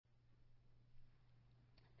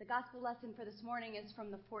The gospel lesson for this morning is from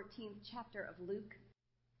the 14th chapter of Luke.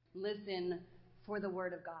 Listen for the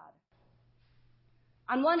word of God.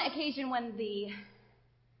 On one occasion when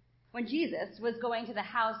Jesus was going to the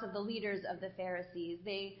house of the leaders of the Pharisees,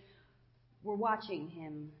 they were watching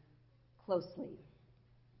him closely.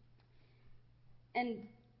 And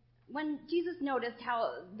when Jesus noticed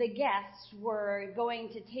how the guests were going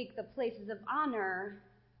to take the places of honor,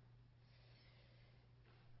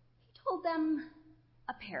 he told them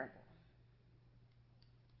a parable.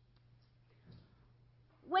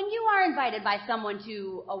 When you are invited by someone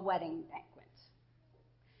to a wedding banquet,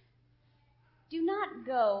 do not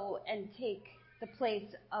go and take the place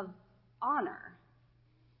of honor,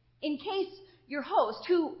 in case your host,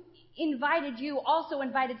 who invited you, also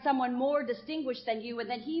invited someone more distinguished than you, and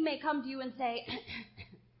then he may come to you and say,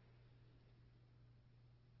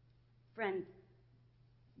 "Friend,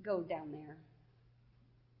 go down there."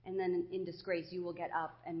 And then in disgrace, you will get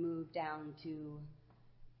up and move down to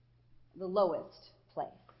the lowest place.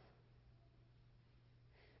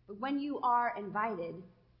 But when you are invited,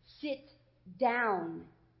 sit down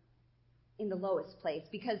in the lowest place,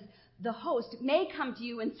 because the host may come to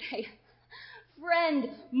you and say, "Friend,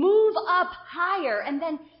 move up higher," and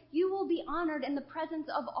then you will be honored in the presence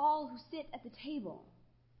of all who sit at the table.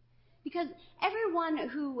 Because everyone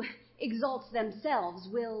who exalts themselves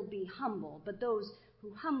will be humbled, but those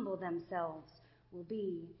who humble themselves will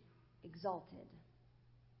be exalted.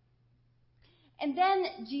 And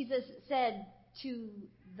then Jesus said to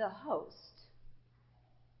the host,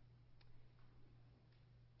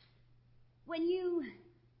 when you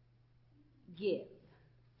give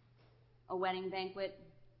a wedding banquet,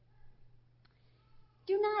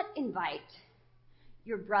 do not invite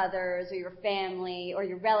your brothers or your family or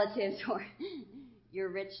your relatives or your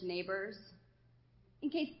rich neighbors, in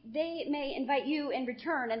case they may invite you in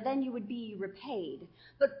return, and then you would be repaid.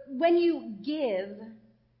 But when you give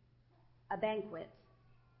a banquet,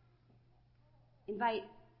 invite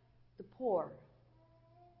the poor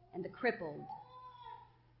and the crippled,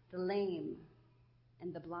 the lame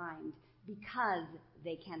and the blind, because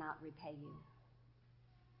they cannot repay you.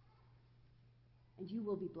 And you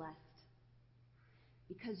will be blessed,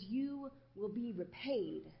 because you will be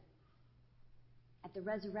repaid at the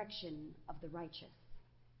resurrection of the righteous.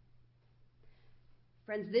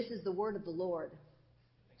 Friends, this is the word of the Lord.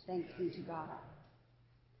 Thanks be to God.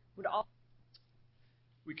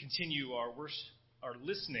 We continue our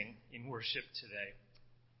listening in worship today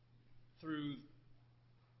through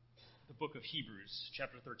the book of Hebrews,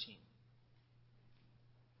 chapter 13.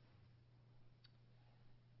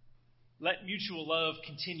 Let mutual love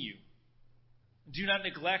continue. Do not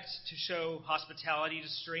neglect to show hospitality to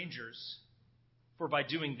strangers, for by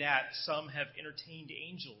doing that, some have entertained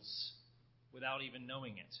angels without even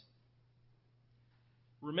knowing it.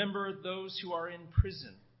 Remember those who are in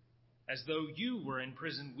prison, as though you were in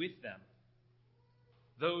prison with them.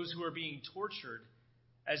 Those who are being tortured,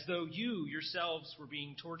 as though you yourselves were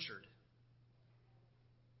being tortured.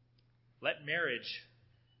 Let marriage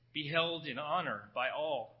be held in honor by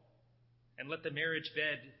all, and let the marriage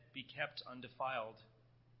bed be kept undefiled,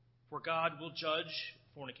 for God will judge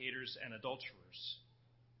fornicators and adulterers.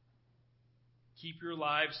 Keep your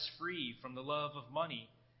lives free from the love of money,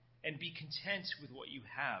 and be content with what you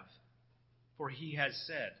have. For he has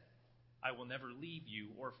said, "I will never leave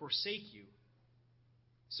you or forsake you."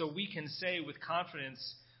 So we can say with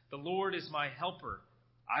confidence, "The Lord is my helper.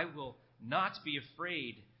 I will not be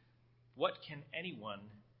afraid. What can anyone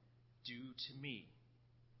do to me?"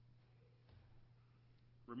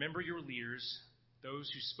 Remember your leaders, those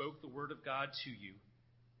who spoke the word of God to you.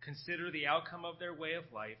 Consider the outcome of their way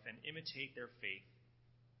of life and imitate their faith.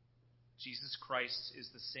 Jesus Christ is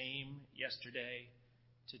the same yesterday,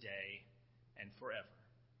 today, and forever.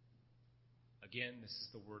 Again, this is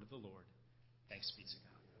the word of the Lord. Thanks be to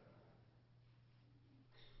God.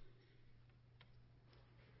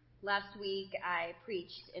 Last week, I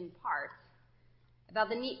preached in part about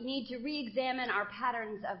the need to re-examine our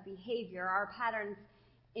patterns of behavior, our patterns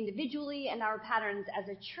individually and our patterns as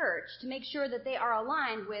a church, to make sure that they are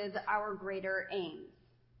aligned with our greater aims.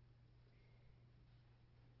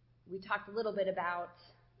 We talked a little bit about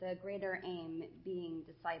the greater aim being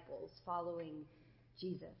disciples, following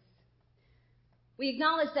Jesus. We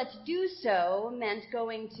acknowledged that to do so meant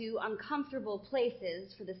going to uncomfortable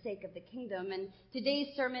places for the sake of the kingdom, and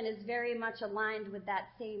today's sermon is very much aligned with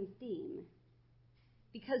that same theme,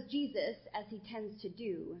 because Jesus, as he tends to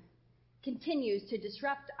do, continues to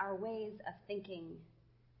disrupt our ways of thinking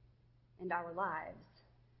and our lives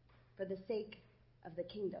for the sake of the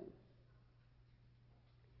kingdom.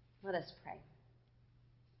 Let us pray.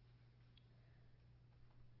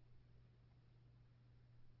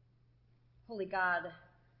 Holy God,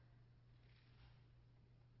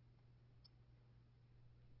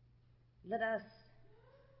 let us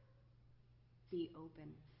be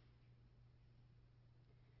open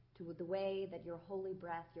to the way that your holy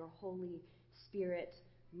breath, your Holy Spirit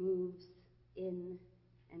moves in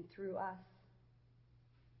and through us,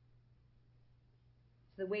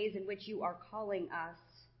 to the ways in which you are calling us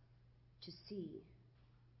to see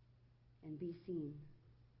and be seen.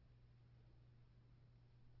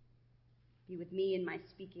 Be with me in my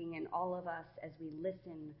speaking and all of us as we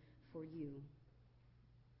listen for you.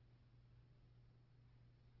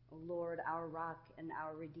 O Lord, our rock and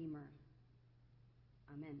our Redeemer.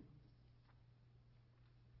 Amen.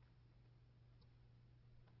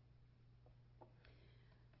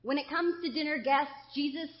 When it comes to dinner guests,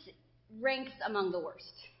 Jesus ranks among the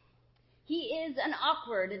worst. He is an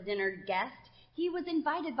awkward dinner guest. He was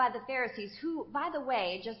invited by the Pharisees, who, by the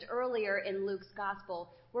way, just earlier in Luke's gospel,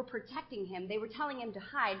 were protecting him. They were telling him to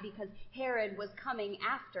hide because Herod was coming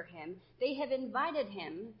after him. They have invited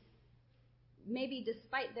him, maybe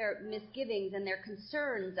despite their misgivings and their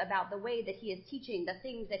concerns about the way that he is teaching, the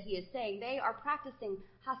things that he is saying. They are practicing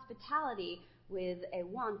hospitality with a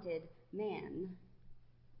wanted man.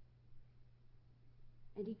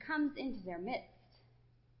 And he comes into their midst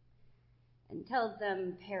and tells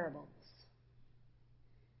them parables.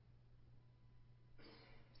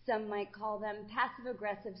 Some might call them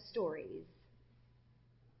passive-aggressive stories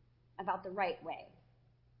about the right way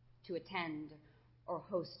to attend or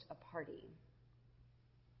host a party.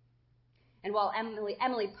 And while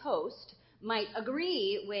Emily Post might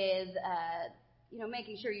agree with,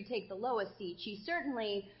 making sure you take the lowest seat, she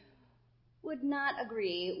certainly would not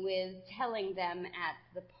agree with telling them at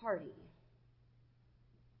the party.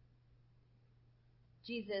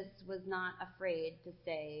 Jesus was not afraid to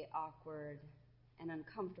say awkward and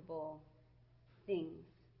uncomfortable things.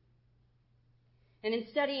 And in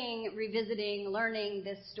studying, revisiting, learning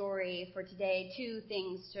this story for today, two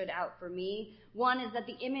things stood out for me. One is that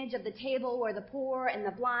the image of the table where the poor and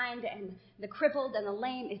the blind and the crippled and the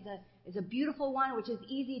lame is a beautiful one, which is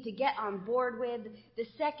easy to get on board with. The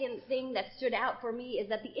second thing that stood out for me is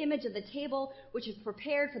that the image of the table, which is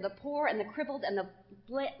prepared for the poor and the crippled and the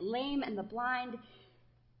lame and the blind,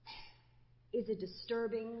 is a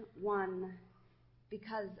disturbing one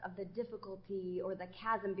because of the difficulty or the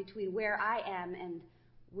chasm between where I am and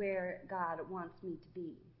where God wants me to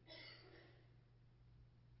be.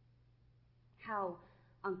 How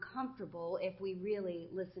uncomfortable, if we really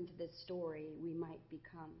listen to this story, we might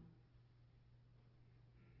become.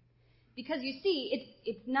 Because you see,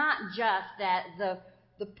 it's not just that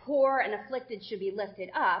the poor and afflicted should be lifted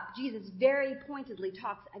up. Jesus very pointedly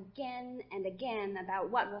talks again and again about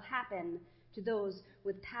what will happen to those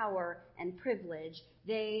with power and privilege.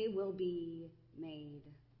 They will be made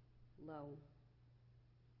low.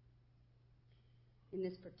 In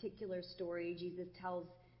this particular story, Jesus tells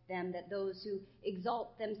them that those who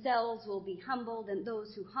exalt themselves will be humbled, and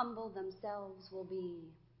those who humble themselves will be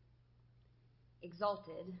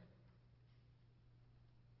exalted.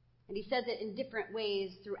 And he says it in different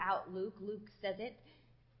ways throughout Luke. Luke says it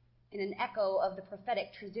in an echo of the prophetic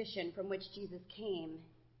tradition from which Jesus came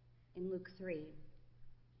in Luke 3.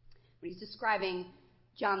 When he's describing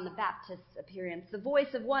John the Baptist's appearance, the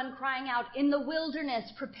voice of one crying out, "In the wilderness,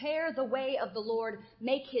 prepare the way of the Lord,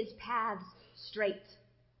 make his paths straight."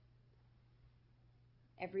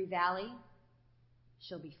 Every valley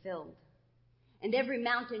shall be filled, and every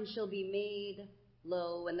mountain shall be made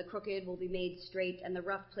low, and the crooked will be made straight, and the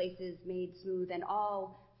rough places made smooth, and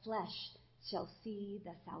all flesh shall see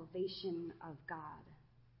the salvation of God.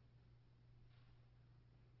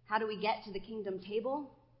 How do we get to the kingdom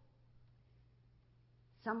table?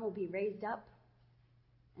 Some will be raised up,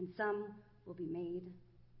 and some will be made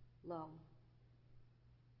low.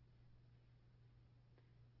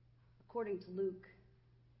 According to Luke,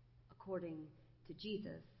 according to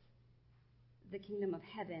Jesus, the kingdom of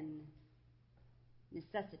heaven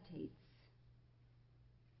necessitates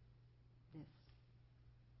this.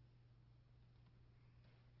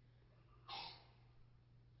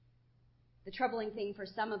 The troubling thing for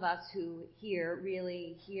some of us who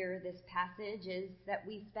really hear this passage is that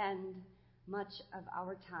we spend much of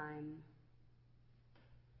our time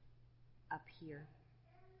up here.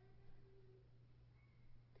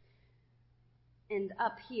 And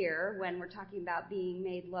up here, when we're talking about being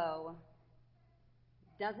made low,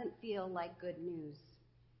 doesn't feel like good news.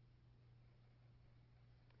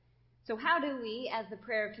 So how do we, as the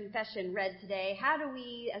prayer of confession read today, how do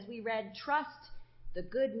we, as we read, trust the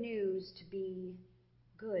good news to be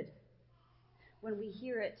good when we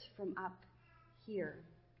hear it from up here?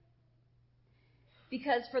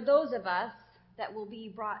 Because for those of us that will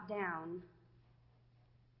be brought down,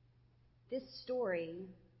 this story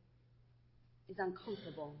is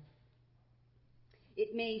uncomfortable.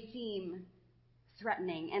 It may seem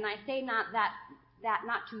threatening, and I say not that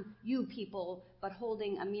not to you people, but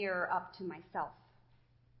holding a mirror up to myself.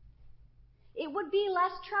 It would be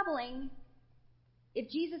less troubling if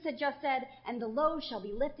Jesus had just said, "And the low shall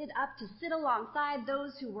be lifted up to sit alongside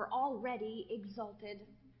those who were already exalted."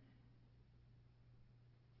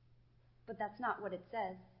 But that's not what it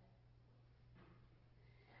says.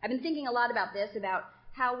 I've been thinking a lot about this, about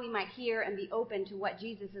how we might hear and be open to what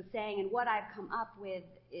Jesus is saying, and what I've come up with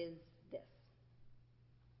is this.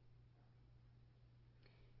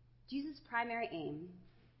 Jesus' primary aim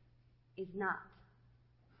is not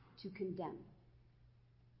to condemn,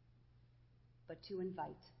 but to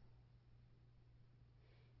invite.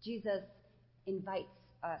 Jesus invites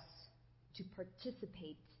us to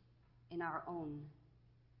participate in our own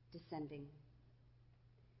descending,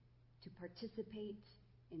 to participate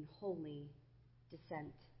in holy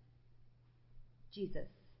descent. Jesus,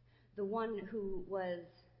 the one who was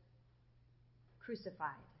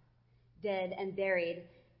crucified, dead and buried,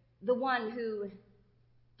 the one who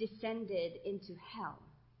descended into hell,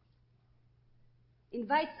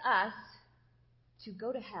 invites us to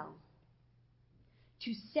go to hell,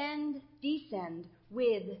 to descend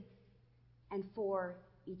with and for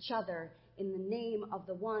each other in the name of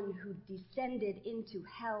the one who descended into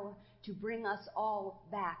hell to bring us all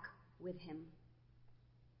back with him.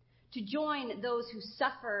 To join those who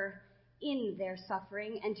suffer in their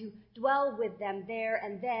suffering and to dwell with them there,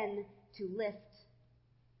 and then to lift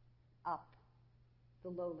up the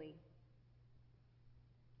lowly.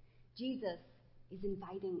 Jesus is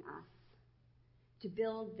inviting us to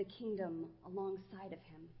build the kingdom alongside of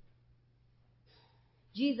him.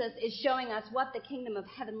 Jesus is showing us what the kingdom of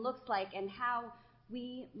heaven looks like and how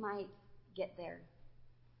we might get there.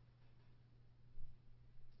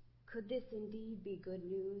 Could this indeed be good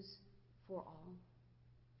news for all?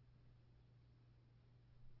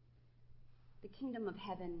 The kingdom of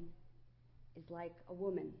heaven is like a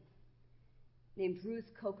woman named Ruth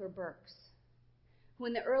Coker Burks, who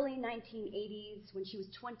in the early 1980s, when she was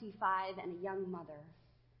 25 and a young mother,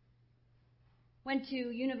 went to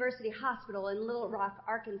University Hospital in Little Rock,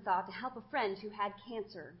 Arkansas to help a friend who had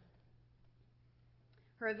cancer.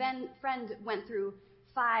 Her friend went through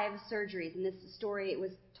 5 surgeries. In this story, it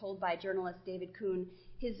was told by journalist David Kuhn.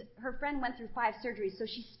 Her friend went through 5 surgeries, so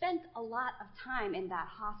she spent a lot of time in that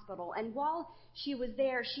hospital. And while she was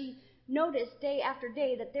there, she noticed day after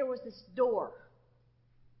day that there was this door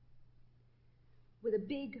with a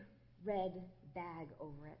big red bag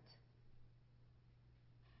over it.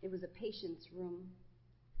 It was a patient's room.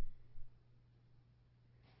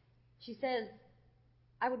 She says,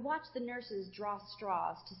 "I would watch the nurses draw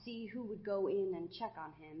straws to see who would go in and check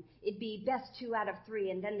on him. It'd be best 2 out of 3,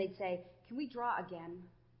 and then they'd say, 'Can we draw again?'"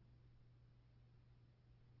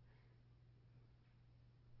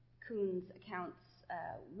 Kuhn's accounts,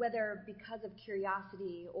 whether because of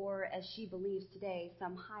curiosity or, as she believes today,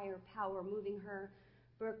 some higher power moving her,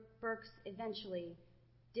 Burks eventually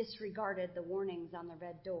disregarded the warnings on the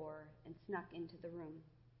red door and snuck into the room.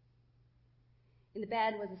 In the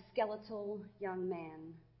bed was a skeletal young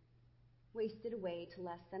man, wasted away to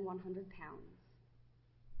less than 100 pounds.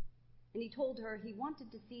 And he told her he wanted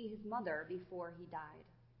to see his mother before he died.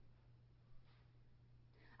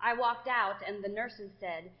 "I walked out and the nurses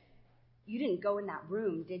said, 'You didn't go in that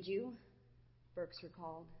room, did you?'" Burks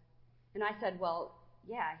recalled. And I said, "Well,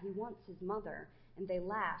 yeah, he wants his mother." And they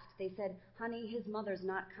laughed. They said, "Honey, his mother's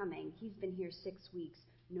not coming. He's been here 6 weeks.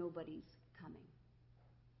 Nobody's coming."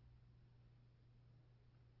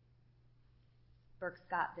 Burks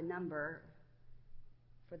got the number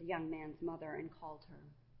for the young man's mother and called her.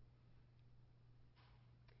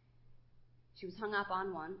 She was hung up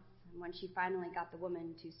on once, and when she finally got the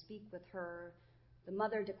woman to speak with her, the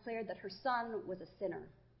mother declared that her son was a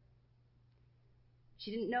sinner.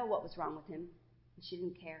 She didn't know what was wrong with him, and she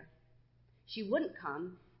didn't care. She wouldn't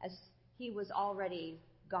come, as he was already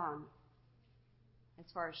gone,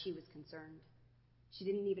 as far as she was concerned. She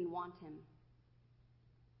didn't even want him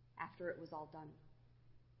after it was all done.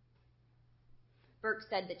 Burke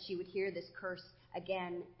said that she would hear this curse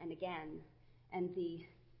again and again, and the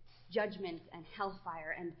judgment and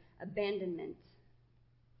hellfire and abandonment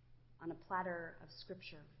on a platter of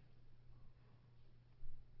scripture.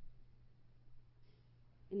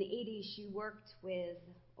 In the 80s, she worked with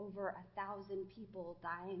over 1,000 people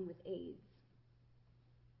dying with AIDS.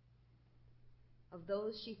 Of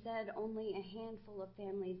those, she said, only a handful of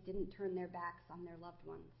families didn't turn their backs on their loved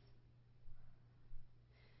ones.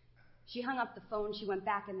 She hung up the phone. She went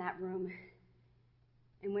back in that room.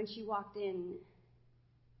 And when she walked in,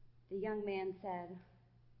 the young man said,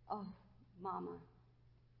 "Oh, Mama,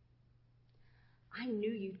 I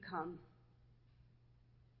knew you'd come."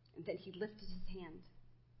 And then he lifted his hand.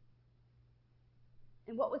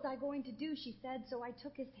 "And what was I going to do?" she said. So I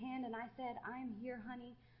took his hand and I said, "I'm here,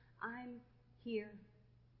 honey. I'm here."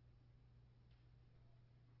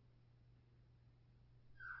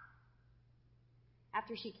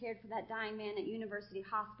 After she cared for that dying man at University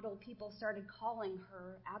Hospital, people started calling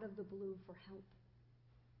her out of the blue for help.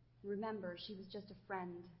 Remember, she was just a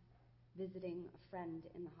friend visiting a friend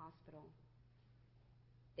in the hospital.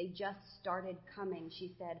 They just started coming,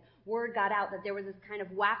 she said. Word got out that there was this kind of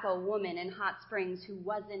wacko woman in Hot Springs who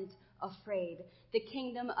wasn't afraid. The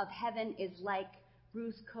kingdom of heaven is like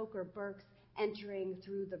Ruth Coker Burks entering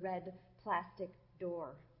through the red plastic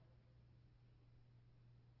door.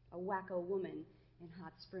 A wacko woman in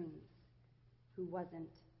Hot Springs who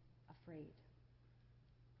wasn't afraid.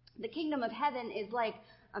 The kingdom of heaven is like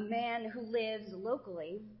a man who lives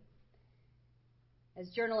locally. As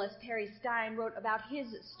journalist Perry Stein wrote about his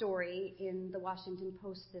story in the Washington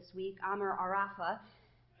Post this week, Amr Arafa,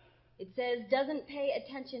 it says, doesn't pay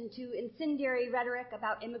attention to incendiary rhetoric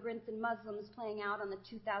about immigrants and Muslims playing out on the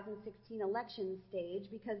 2016 election stage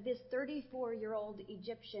because this 34-year-old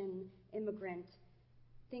Egyptian immigrant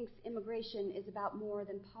thinks immigration is about more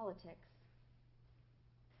than politics.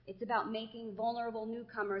 It's about making vulnerable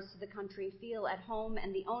newcomers to the country feel at home,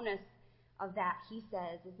 and the onus of that, he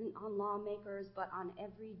says, isn't on lawmakers, but on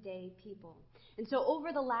everyday people. And so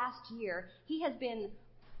over the last year, he has been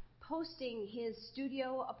posting his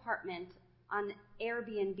studio apartment on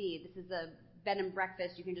Airbnb. This is a bed and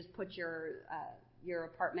breakfast. You can just put your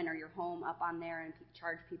apartment or your home up on there and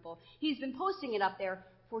charge people. He's been posting it up there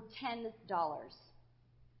for $10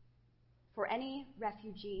 for any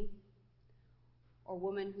refugee or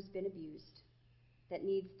woman who's been abused that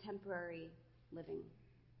needs temporary living.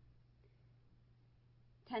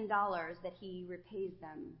 $10 that he repays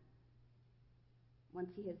them once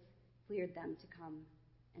he has cleared them to come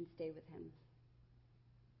and stay with him.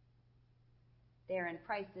 They're in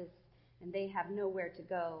crisis and they have nowhere to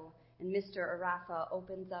go, and Mr. Arafa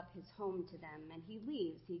opens up his home to them and he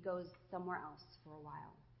leaves. He goes somewhere else for a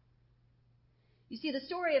while. You see, the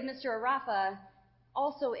story of Mr. Arafa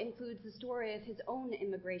also includes the story of his own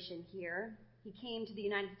immigration here. He came to the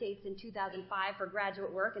United States in 2005 for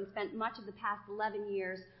graduate work and spent much of the past 11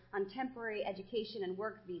 years on temporary education and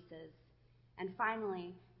work visas, and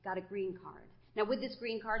finally got a green card. Now, with this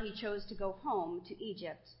green card, he chose to go home to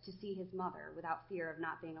Egypt to see his mother without fear of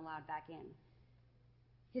not being allowed back in.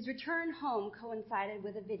 His return home coincided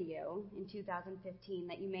with a video in 2015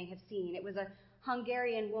 that you may have seen. It was a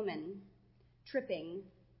Hungarian woman tripping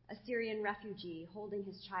a Syrian refugee holding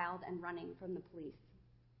his child and running from the police.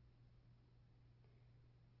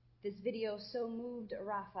 This video so moved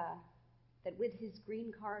Arafa that with his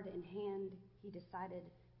green card in hand, he decided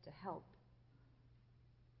to help.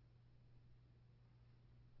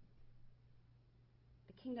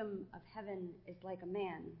 The kingdom of heaven is like a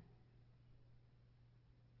man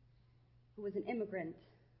who was an immigrant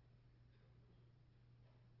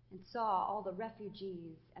and saw all the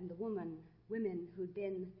refugees and the women who'd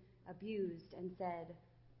been abused and said,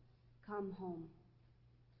 "Come home.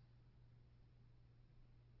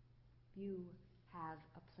 You have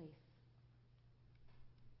a place."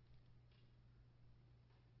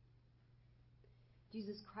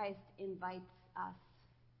 Jesus Christ invites us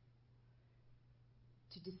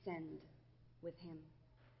to descend with him,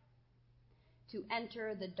 to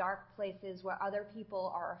enter the dark places where other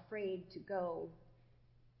people are afraid to go,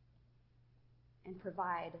 and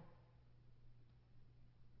provide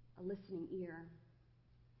a listening ear,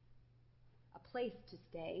 a place to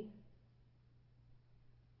stay,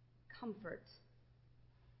 comfort,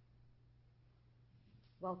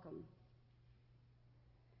 welcome.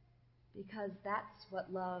 Because that's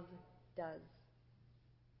what love does.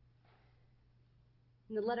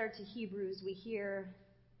 In the letter to Hebrews, we hear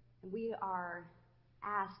and we are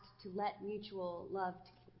asked to let mutual love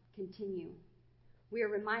continue. We are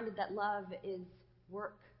reminded that love is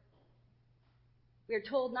work. We are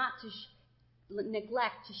told not to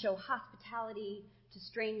neglect to show hospitality to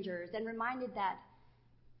strangers, and reminded that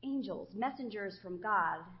angels, messengers from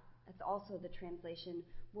God, that's also the translation,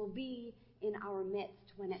 will be in our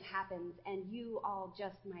midst when it happens, and you all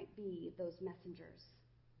just might be those messengers.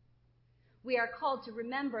 We are called to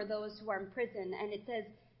remember those who are in prison, and it says,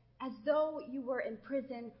 as though you were in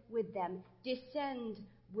prison with them, descend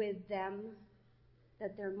with them,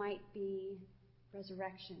 that there might be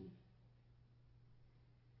resurrection.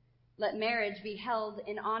 Let marriage be held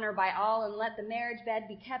in honor by all, and let the marriage bed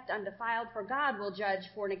be kept undefiled, for God will judge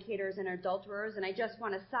fornicators and adulterers. And I just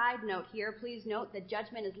want a side note here. Please note that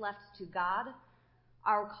judgment is left to God.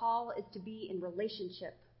 Our call is to be in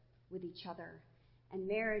relationship with each other. And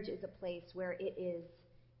marriage is a place where it is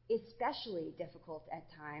especially difficult at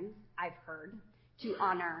times, I've heard, to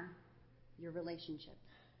honor your relationships.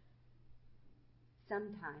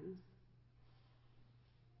 Sometimes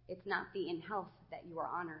it's not the in health that you are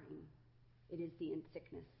honoring. It is the in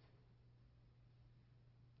sickness.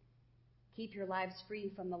 Keep your lives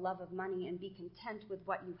free from the love of money and be content with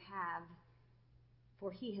what you have.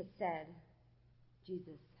 For he has said,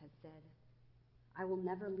 Jesus has said, I will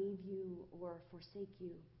never leave you or forsake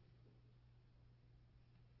you.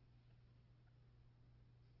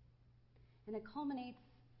 And it culminates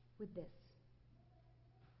with this.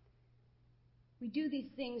 We do these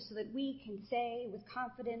things so that we can say with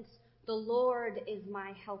confidence, the Lord is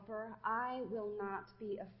my helper. I will not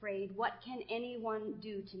be afraid. What can anyone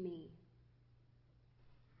do to me?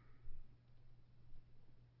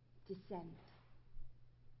 Descend.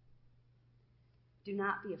 Do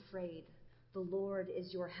not be afraid. The Lord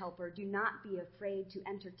is your helper. Do not be afraid to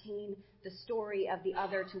entertain the story of the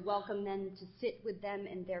other, to welcome them, to sit with them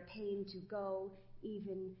in their pain, to go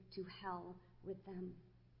even to hell with them.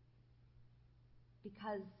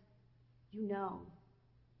 Because you know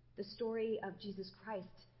the story of Jesus Christ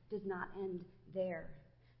does not end there.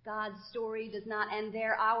 God's story does not end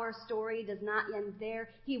there. Our story does not end there.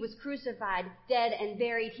 He was crucified, dead, and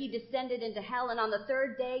buried. He descended into hell, and on the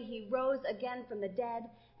third day he rose again from the dead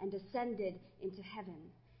and descended into heaven.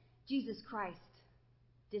 Jesus Christ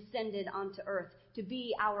descended onto earth to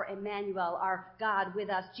be our Emmanuel, our God with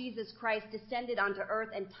us. Jesus Christ descended onto earth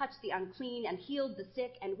and touched the unclean and healed the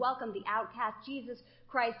sick and welcomed the outcast. Jesus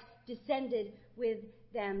Christ descended with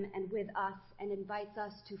them and with us and invites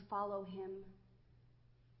us to follow him.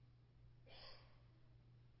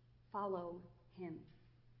 Follow him.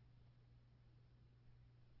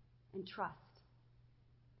 And trust.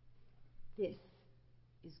 This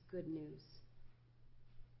is good news.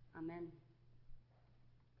 Amen.